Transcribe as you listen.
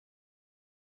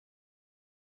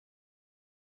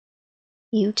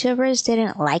YouTubers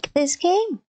didn't like this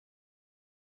game?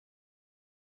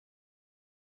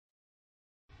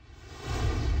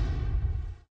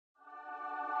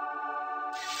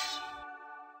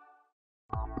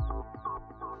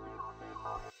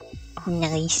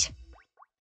 Nice.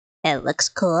 It looks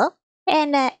cool,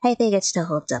 and I think it still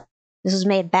holds up. This was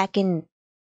made back in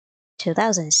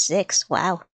 2006.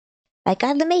 Wow. By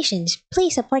Godlimations,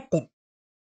 please support them.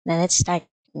 Now let's start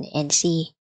and see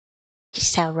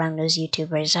just how wrong those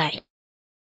YouTubers are.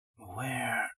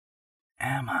 Where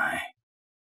am I?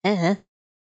 Uh-huh.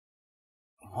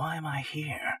 Why am I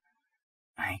here?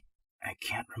 I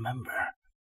can't remember.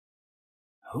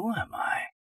 Who am I?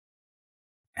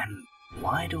 And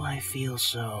why do I feel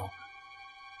so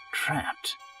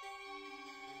trapped?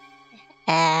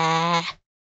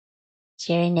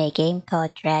 So you're in a game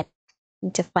called Trap.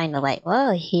 Need to find the light.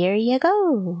 Well, here you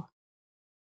go.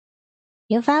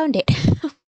 You found it.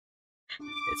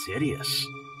 It's hideous.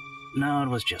 No, it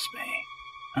was just me.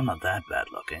 I'm not that bad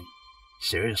looking.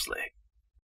 Seriously.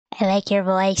 I like your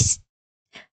voice.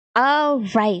 Oh,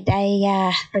 right.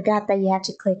 I forgot that you have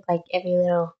to click like every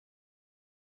little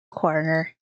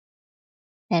corner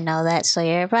and all that. So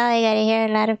you're probably gonna hear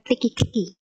a lot of clicky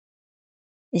clicky.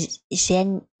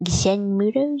 Zen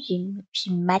Mudo?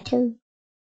 Zenmato?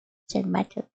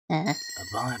 Zenmato? A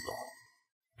Bible.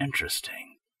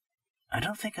 Interesting. I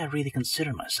don't think I really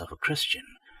consider myself a Christian,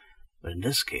 but in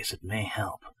this case it may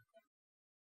help.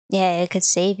 Yeah, it could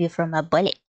save you from a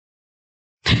bullet.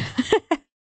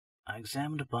 I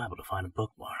examined the Bible to find a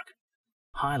bookmark.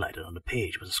 Highlighted on the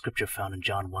page was a scripture found in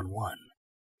John 1:1.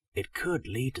 It could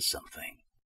lead to something.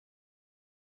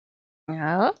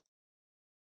 Oh.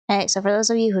 Alright, so for those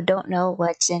of you who don't know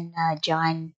what's in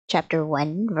John chapter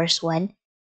 1, verse 1,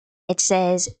 it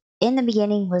says, "In the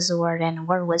beginning was the Word, and the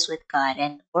Word was with God,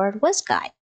 and the Word was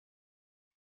God."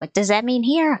 What does that mean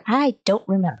here? I don't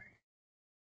remember.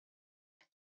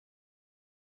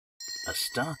 A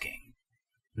stocking?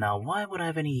 Now why would I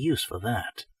have any use for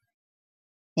that?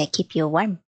 Yeah, keep you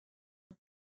warm.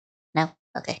 No?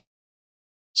 Okay.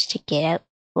 Let's check it out.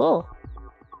 Oh.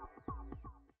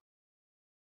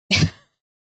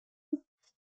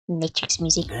 Matrix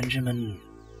music. Benjamin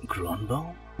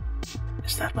Grunbo?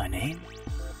 Is that my name?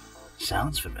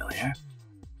 Sounds familiar.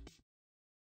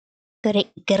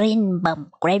 Grin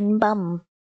bum.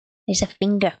 There's a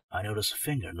finger. I notice a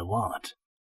finger in the wallet.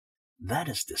 That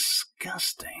is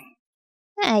disgusting.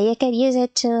 You could use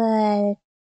it to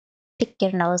pick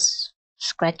your nose,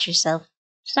 scratch yourself.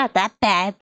 It's not that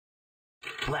bad.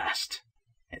 Blast.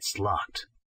 It's locked.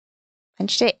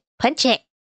 Punch it. Punch it.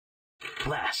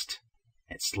 Blast.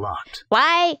 It's locked.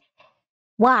 Why?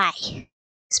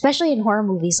 Especially in horror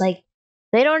movies, like,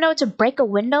 they don't know to break a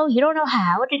window. You don't know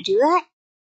how to do that?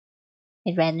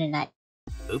 I'd rather not.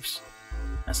 Oops.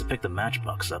 As I picked the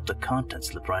matchbox up, the contents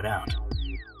slipped right out.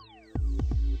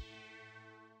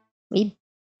 Maybe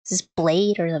is this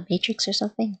Blade or the Matrix or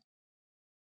something?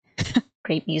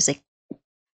 Great music.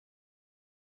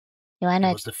 You wanna...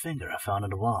 It was the finger I found in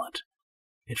the wallet.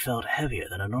 It felt heavier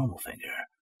than a normal finger.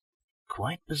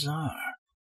 Quite bizarre.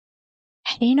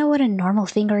 How do you know what a normal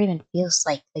finger even feels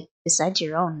like? Like, besides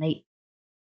your own, like,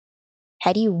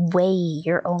 how do you weigh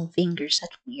your own fingers?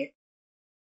 That's weird.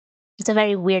 It's a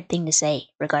very weird thing to say,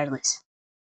 regardless.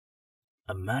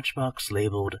 A matchbox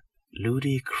labeled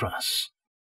Ludicrous.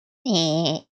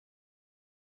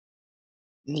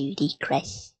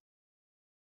 Ludicrous.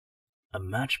 A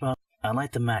matchbox. I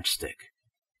light the matchstick.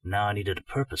 Now I needed a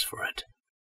purpose for it.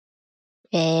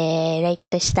 Light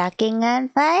the stocking on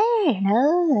fire?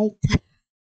 No, like...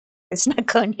 It's not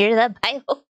going near the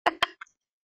Bible.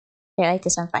 Here, light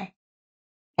this on fire.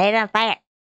 Light it on fire.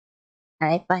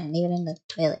 Alright, fine. Leave it in the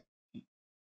toilet.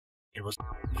 It was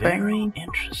very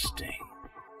interesting.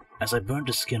 As I burned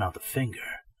the skin off the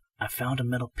finger, I found a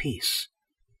metal piece.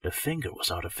 The finger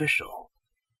was artificial.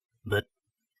 But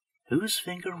whose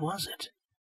finger was it?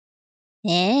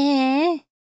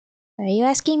 Are you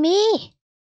asking me?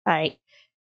 Alright.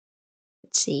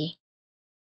 Let's see.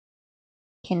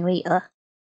 Can we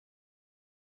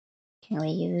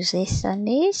use this on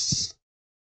this?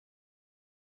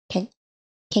 Can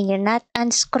you not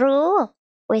unscrew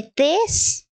with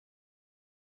this?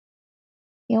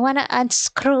 You wanna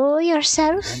unscrew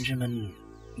yourself? Benjamin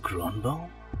Grunbo?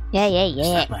 Yeah. Is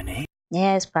that my name?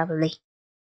 Yes, probably.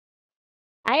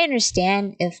 I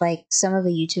understand if like some of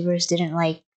the YouTubers didn't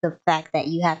like the fact that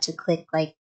you have to click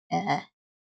like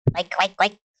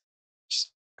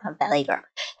Valley Girl.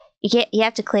 You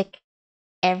have to click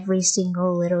every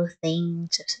single little thing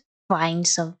to find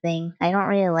something. I don't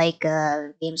really like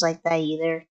games like that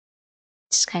either.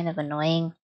 It's kind of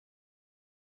annoying.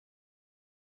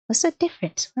 What's the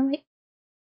difference? Where am I?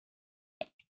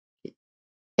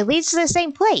 It leads to the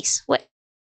same place. What?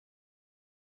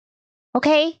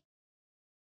 Okay.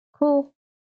 Cool.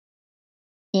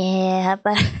 Yeah,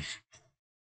 but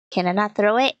can I not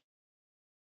throw it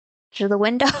through the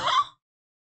window?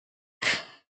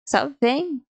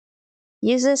 Something.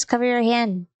 Use this. Cover your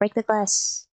hand. Break the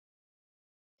glass.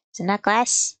 Is it not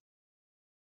glass?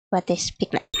 What this?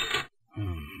 Pick it.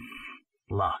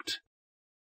 Locked.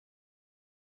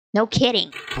 No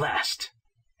kidding. Blast.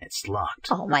 It's locked.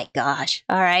 Oh my gosh.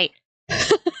 All right.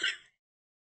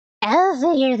 I'll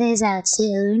figure this out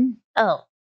soon. Oh.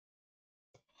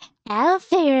 I'll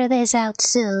figure this out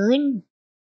soon.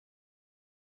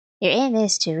 Your aim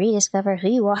is to rediscover who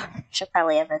you are. Should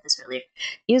probably have read this earlier.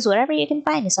 Use whatever you can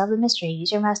find to solve the mystery.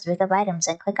 Use your mouse to pick up items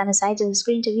and click on the sides of the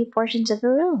screen to view portions of the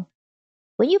room.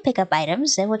 When you pick up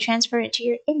items, they will transfer it to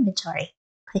your inventory.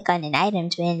 Click on an item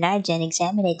to enlarge and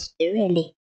examine it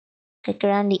thoroughly. Click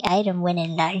around the item when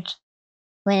enlarged.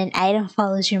 When an item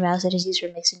follows your mouse, it is used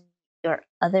for mixing your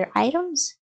other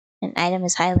items. An item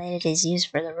is highlighted, it is used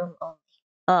for the room only.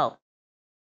 Oh.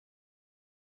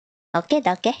 Okay.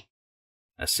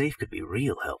 A safe could be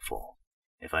real helpful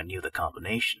if I knew the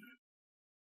combination.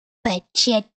 But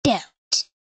you don't.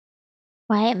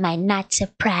 Why am I not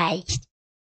surprised?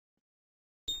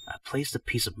 I placed a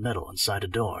piece of metal inside a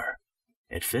door.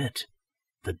 It fit.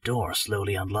 The door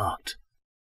slowly unlocked.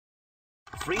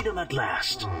 Freedom at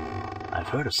last! I've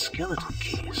heard of skeleton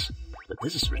keys, but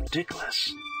this is ridiculous.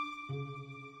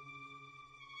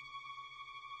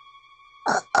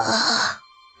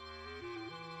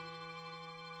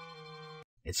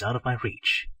 It's out of my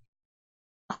reach.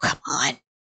 Oh, come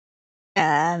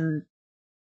on.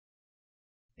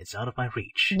 It's out of my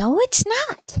reach. No, it's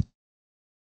not. It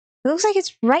looks like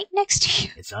it's right next to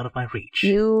you. It's out of my reach.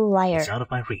 You liar. It's out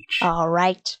of my reach. All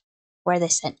right. Wear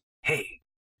this then. Hey,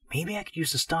 maybe I could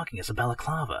use the stocking as a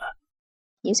balaclava.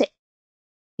 Use it.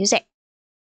 Use it.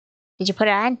 Did you put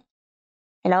it on?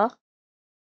 Hello?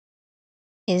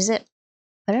 Is it?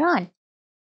 Put it on.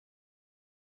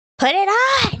 Put it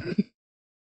on!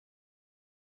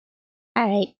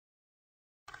 Alright.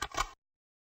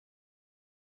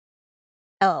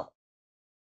 Oh.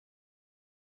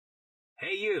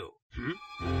 Hey, you.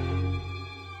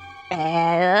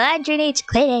 Laundry needs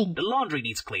cleaning. The laundry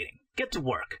needs cleaning. Get to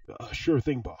work. Sure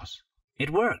thing, boss. It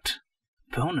worked.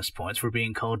 Bonus points for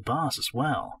being called boss as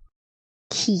well.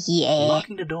 Yeah.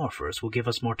 Locking the door first will give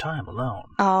us more time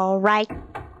alone. Alright.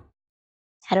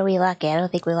 How do we lock it? I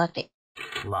don't think we locked it.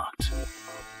 Locked.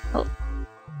 Oh.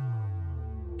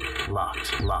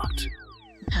 Locked.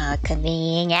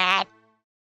 Convenient.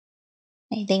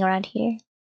 Anything around here?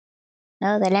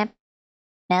 No, the lamp?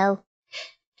 No.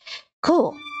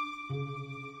 Cool.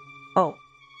 Oh.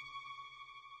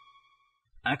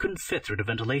 I couldn't fit through the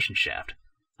ventilation shaft.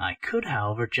 I could,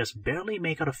 however, just barely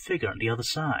make out a figure on the other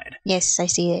side. Yes, I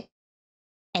see it.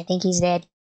 I think he's dead.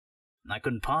 I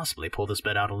couldn't possibly pull this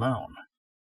bed out alone.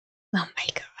 Oh my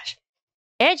gosh.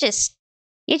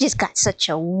 You just got such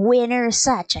a winner,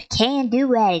 such a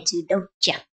can-do attitude, don't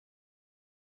ya?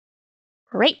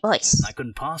 Great voice. I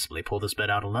couldn't possibly pull this bed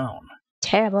out alone.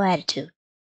 Terrible attitude.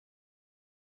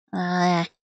 The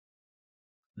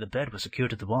bed was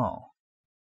secured to the wall.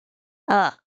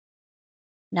 Oh.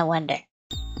 No wonder.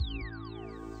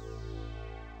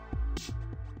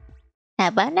 How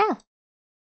about now?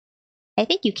 I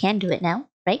think you can do it now,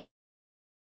 right?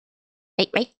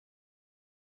 Right?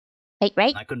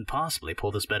 I couldn't possibly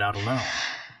pull this bed out alone.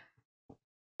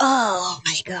 Oh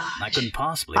my gosh. I couldn't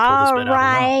possibly pull this bed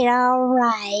out alone.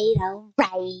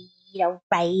 Alright.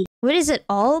 What is it,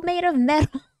 all made of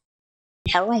metal?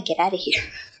 How do I get out of here?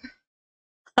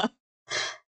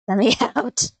 Let me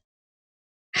out.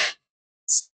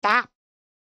 Stop.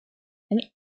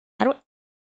 How do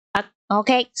I...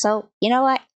 okay, so, you know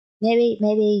what?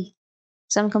 Maybe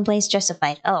some complaints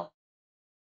justified. Oh.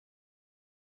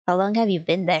 How long have you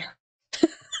been there?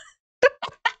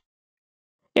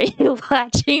 Are you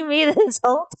watching me this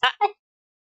whole time?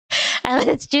 I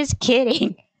was just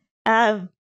kidding. I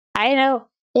know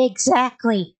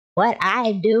exactly what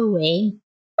I'm doing.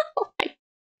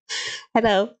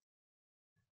 Hello.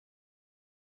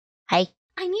 Hi.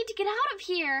 I need to get out of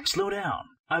here. Slow down.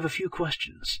 I have a few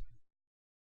questions.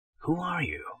 Who are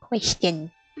you?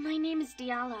 Question. My name is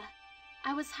Diala.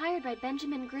 I was hired by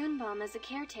Benjamin Grunbaum as a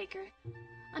caretaker.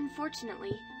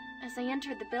 Unfortunately, as I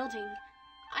entered the building,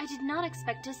 I did not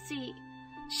expect to see...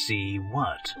 See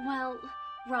what? Well,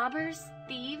 robbers,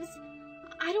 thieves.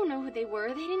 I don't know who they were.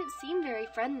 They didn't seem very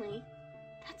friendly.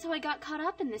 That's how I got caught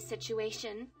up in this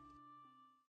situation.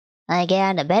 Get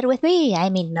on the bed with me? I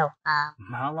mean, no.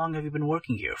 How long have you been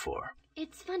working here for?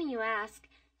 It's funny you ask.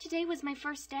 Today was my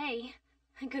first day.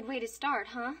 A good way to start,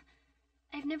 huh?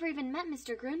 I've never even met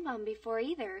Mr. Grunbaum before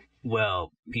either.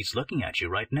 Well, he's looking at you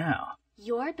right now.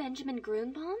 You're Benjamin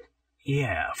Grunbaum?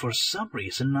 Yeah, for some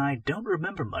reason I don't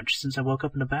remember much since I woke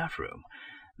up in the bathroom.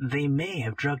 They may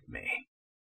have drugged me.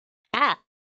 Ah,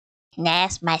 can I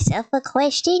ask myself a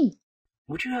question?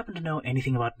 Would you happen to know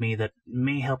anything about me that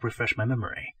may help refresh my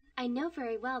memory? I know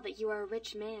very well that you are a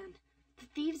rich man. The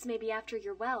thieves may be after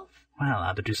your wealth. Well, I'll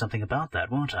have to do something about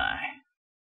that, won't I?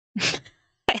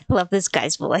 I love this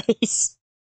guy's voice.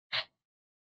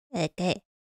 Okay.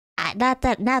 Not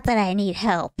that I need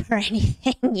help or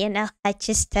anything, you know. What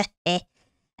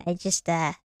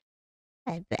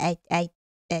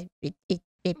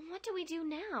do we do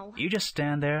now? You just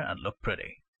stand there and look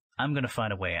pretty. I'm gonna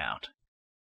find a way out.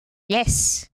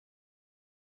 Yes.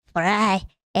 For I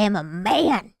am a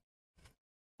man.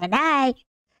 And I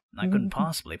couldn't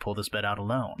possibly pull this bed out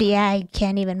alone. Yeah, I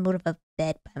can't even move a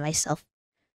bed by myself.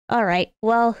 Alright,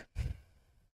 well...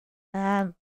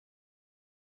 I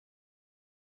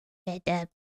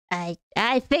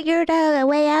figured out a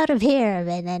way out of here,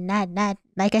 and not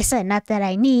like I said, not that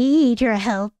I need your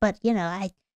help, but you know,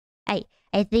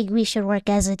 I think we should work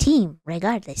as a team,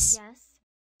 regardless.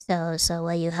 Yes. So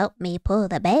will you help me pull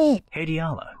the bed? Hey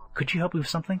Diala, could you help me with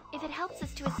something? If it helps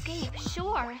us to escape,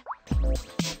 sure.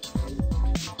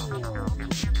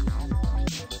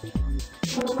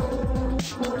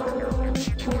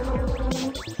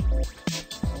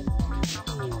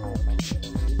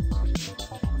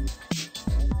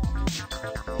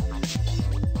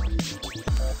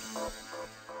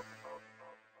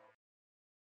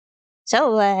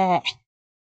 So,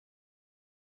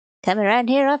 come around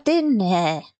here often?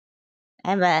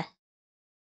 I'm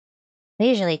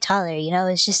usually taller, you know,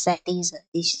 it's just that these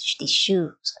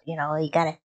shoes, you know, you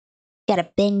gotta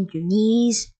bend your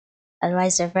knees,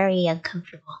 otherwise they're very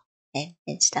uncomfortable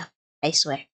and stuff, I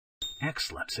swear.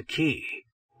 Excellent, a key.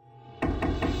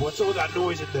 What's all that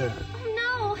noise in there?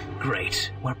 No!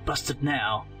 Great, we're busted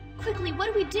now. Quickly, what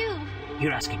do we do?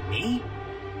 You're asking me?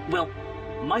 Well,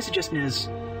 my suggestion is...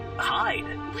 hide.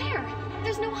 Where?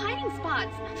 There's no hiding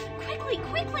spots.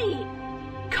 Quickly!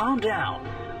 Calm down.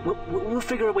 We'll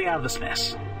figure a way out of this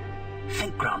mess.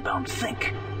 Think, Groundbound,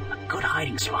 think. A good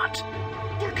hiding spot.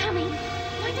 They're coming.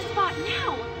 Find a spot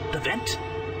now. The vent?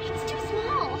 It's too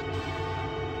small.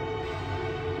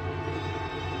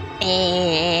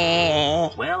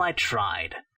 Well, I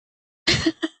tried.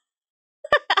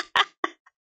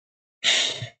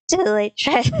 So I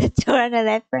try the door to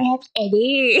that perhaps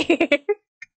any.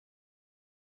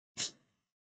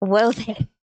 Well then,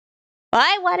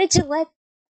 I wanted to let,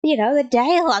 you know, the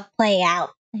dialogue play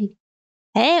out. I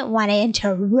didn't want to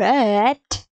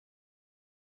interrupt.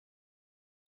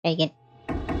 Megan.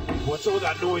 What's all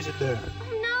that noise in there?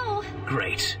 No!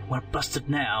 Great, we're busted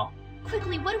now.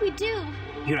 Quickly, what do we do?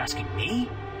 You're asking me?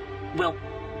 Well,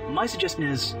 my suggestion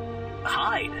is...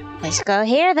 hide. Let's go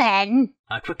here then.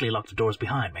 I quickly locked the doors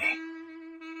behind me.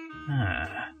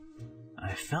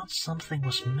 I felt something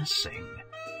was missing.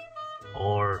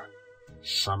 Or...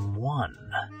 someone.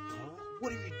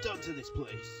 What have you done to this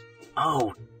place?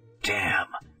 Oh, damn.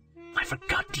 I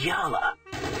forgot Diala.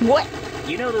 What?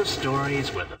 You know those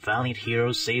stories where the valiant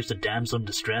hero saves the damsel in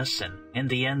distress and in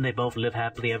the end they both live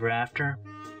happily ever after?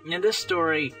 In this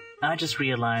story, I just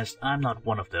realized I'm not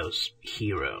one of those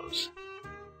heroes.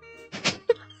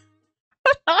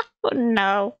 Oh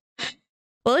no.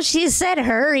 Well, she said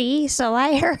hurry, so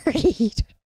I hurried.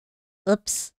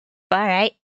 Oops.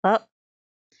 Alright, well.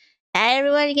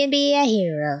 Everyone can be a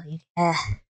hero.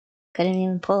 Couldn't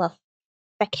even pull a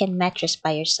frickin' mattress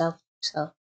by yourself,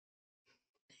 so.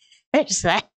 There's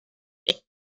that.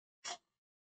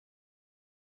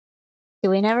 Do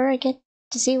we never get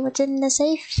to see what's in the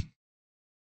safe?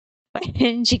 Why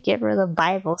didn't you give her the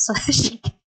Bible so she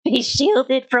can be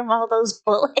shielded from all those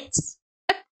bullets?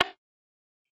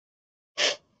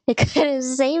 It could have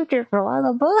saved her from all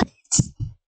the bullets.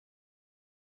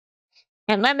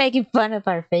 I'm not making fun of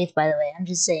our faith, by the way. I'm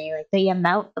just saying, like, the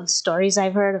amount of stories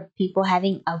I've heard of people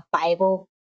having a Bible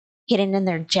hidden in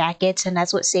their jackets, and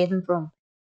that's what saved them from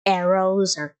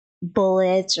arrows or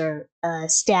bullets or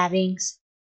stabbings.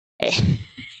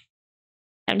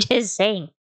 I'm just saying.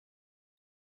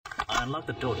 I unlocked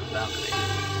the door to the balcony.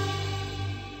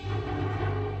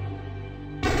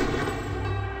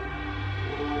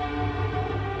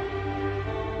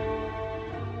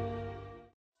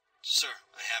 Sir,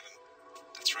 I have him.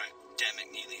 That's right. Dan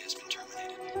McNeely has been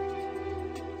terminated.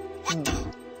 What the?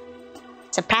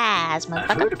 Surprise, I've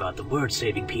motherfucker. heard about the word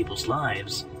saving people's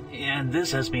lives, and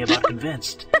this has me about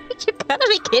convinced. You gotta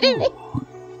be kidding me.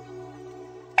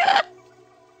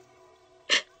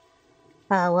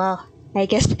 Oh, well, I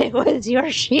guess it was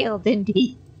your shield,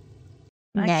 indeed.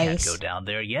 I can't Nice. go down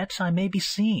there yet. I may be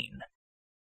seen.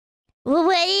 Well,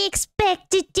 what do you expect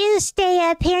to do? Stay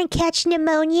up here and catch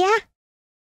pneumonia?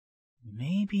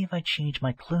 Maybe if I change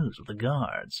my clothes with the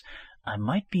guards, I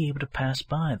might be able to pass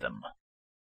by them.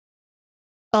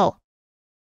 Oh.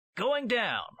 Going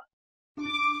down!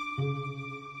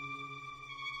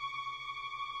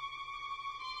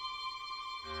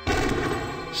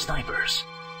 Snipers,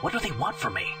 what do they want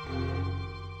from me?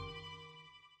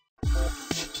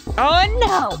 Oh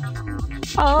no!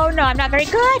 Oh no, I'm not very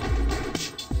good!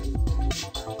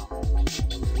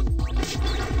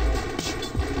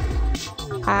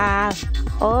 I'm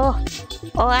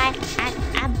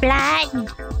blind.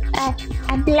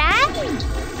 I'm blind.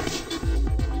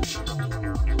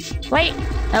 Wait!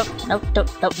 Nope,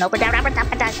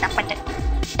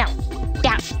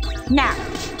 down.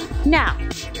 No.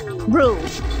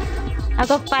 Rude. I'll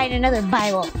go find another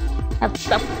Bible.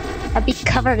 I'll be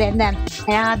covered in them,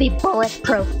 and I'll be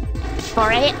bulletproof.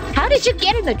 Alright? How did you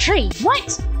get in the tree?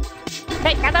 What?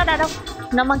 Hey, no.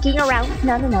 No monkeying around.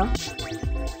 No.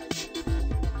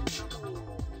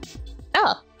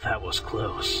 Oh. That was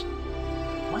close.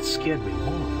 What scared me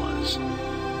more was,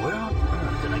 where on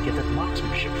earth did I get that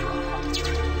marksmanship from? That's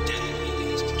right. Dan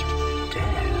has been terminated.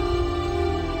 Dan?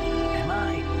 Am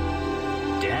I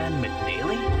Dan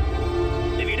McNeely?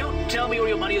 If you don't tell me where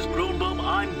your money is, Groenboom,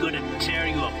 I'm gonna tear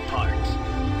you apart.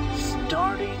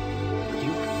 Starting with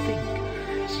your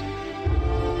fingers.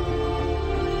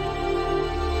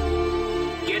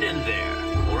 Get in there,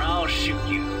 or I'll shoot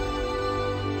you.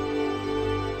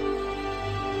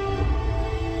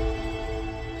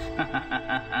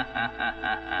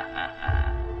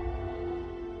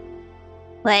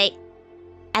 Wait.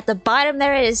 At the bottom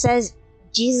there it says,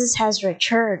 Jesus has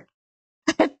returned.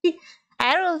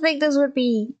 I don't think this would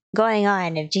be going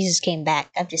on if Jesus came back.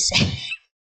 I'm just saying.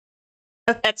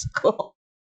 That's cool.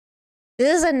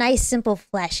 This is a nice, simple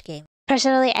Flash game.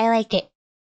 Personally, I liked it.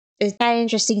 It's got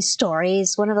interesting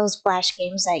stories. One of those Flash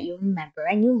games that you remember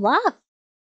and you love.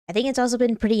 I think it's also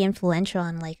been pretty influential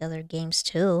on like other games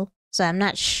too. So I'm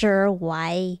not sure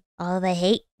why all the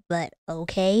hate, but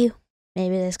okay.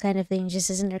 Maybe this kind of thing just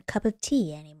isn't their cup of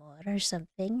tea anymore or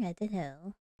something. I don't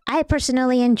know. I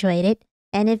personally enjoyed it,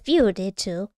 and if you did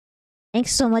too,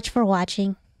 thanks so much for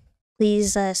watching.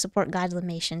 Please support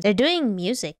Godlimations. They're doing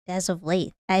music as of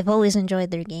late. I've always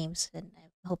enjoyed their games, and I'm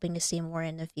hoping to see more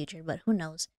in the future, but who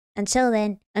knows. Until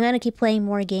then, I'm going to keep playing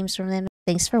more games from them.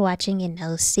 Thanks for watching, and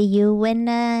I'll see you when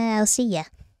I'll see ya.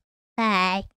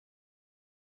 Bye.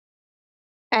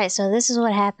 Alright, so this is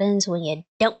what happens when you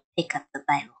don't pick up the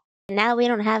Bible. Now we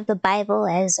don't have the Bible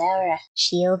as our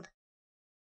shield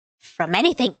from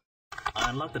anything. I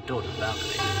unlocked the door to the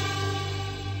balcony.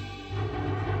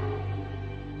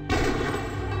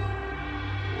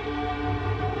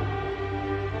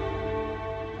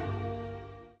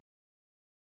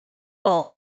 Oh.